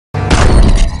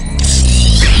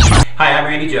Hi, I'm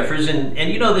Randy Jeffers, and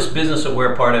you know this business that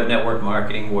we're a part of, network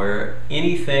marketing, where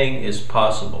anything is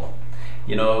possible.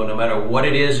 You know, no matter what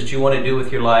it is that you want to do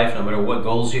with your life, no matter what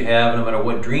goals you have, no matter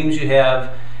what dreams you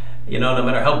have, you know, no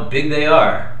matter how big they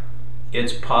are,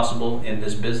 it's possible in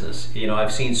this business. You know,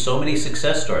 I've seen so many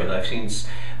success stories.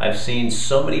 I've seen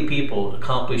so many people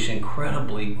accomplish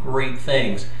incredibly great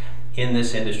things in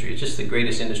this industry. It's just the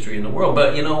greatest industry in the world.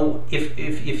 But you know,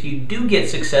 if you do get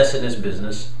success in this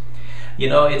business, you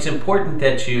know, it's important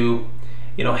that you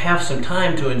have some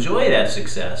time to enjoy that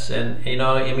success. And you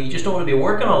know, I mean, you just don't want to be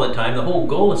working all the time. The whole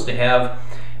goal is to have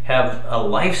a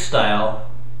lifestyle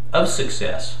of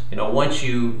success. You know, once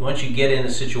you get in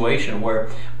a situation where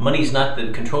money's not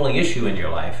the controlling issue in your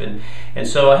life. And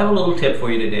so I have a little tip for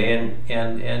you today,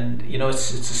 and you know, it's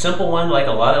a simple one, like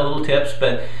a lot of little tips,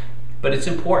 but it's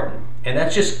important. And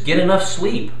that's just get enough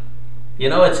sleep. You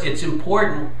know, it's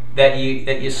important that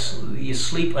you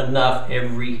sleep enough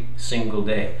every single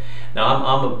day. Now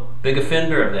I'm a big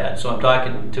offender of that, so I'm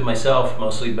talking to myself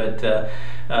mostly, but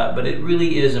it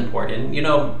really is important. And you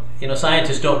know,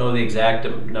 scientists don't know the exact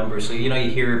numbers. So you know,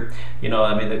 you hear, you know,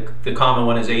 I mean, the common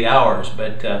one is 8 hours,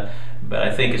 but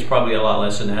I think it's probably a lot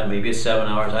less than that. Maybe it's 7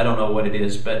 hours. I don't know what it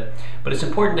is, but it's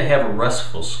important to have a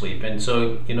restful sleep. And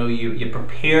so you know, you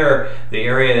prepare the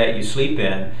area that you sleep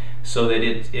in so that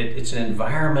it's an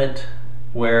environment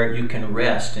where you can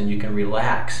rest and you can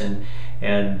relax and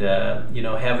you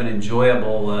know, have an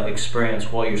enjoyable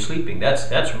experience while you're sleeping.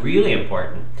 That's really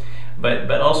important.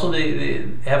 But also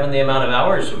having the amount of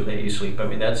hours that you sleep. I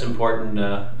mean, that's important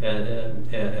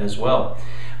as well.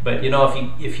 But you know,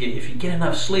 if you get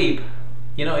enough sleep,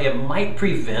 you know, it might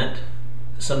prevent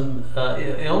some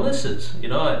illnesses. You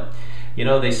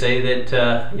know, they say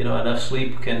that you know, enough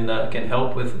sleep can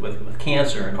help with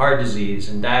cancer and heart disease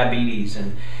and diabetes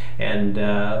and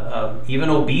even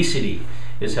obesity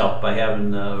is helped by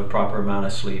having a proper amount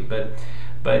of sleep.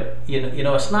 But you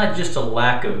know, it's not just a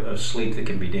lack of sleep that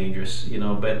can be dangerous. You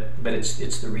know, but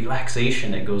it's the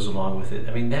relaxation that goes along with it.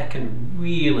 I mean, that can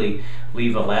really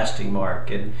leave a lasting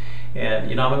mark. And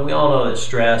you know, I mean, we all know that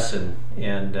stress and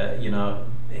you know,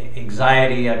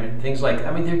 anxiety, I mean, things like,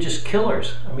 I mean, they're just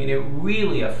killers. I mean, it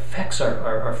really affects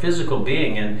our physical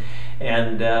being,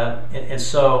 and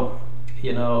so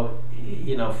you know,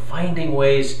 finding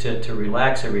ways to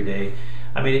relax every day.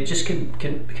 I mean, it just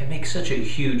can make such a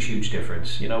huge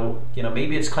difference. You know,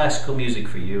 maybe it's classical music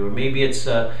for you, or maybe it's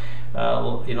you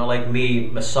know, like me,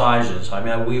 massages. I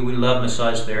mean, we love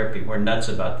massage therapy. We're nuts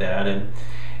about that,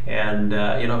 and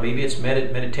you know, maybe it's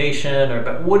meditation, or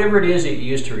but whatever it is that you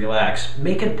use to relax,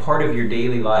 make it part of your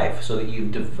daily life so that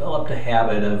you've developed a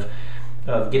habit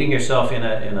of getting yourself in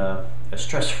a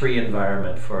stress-free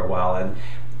environment for a while,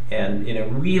 and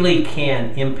it really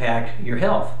can impact your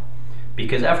health,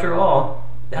 because after all,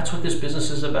 that's what this business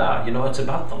is about. You know, it's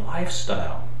about the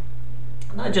lifestyle,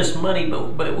 not just money,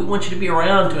 but we want you to be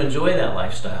around to enjoy that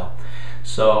lifestyle.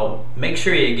 So make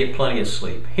sure you get plenty of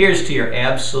sleep. Here's to your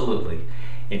absolutely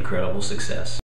incredible success.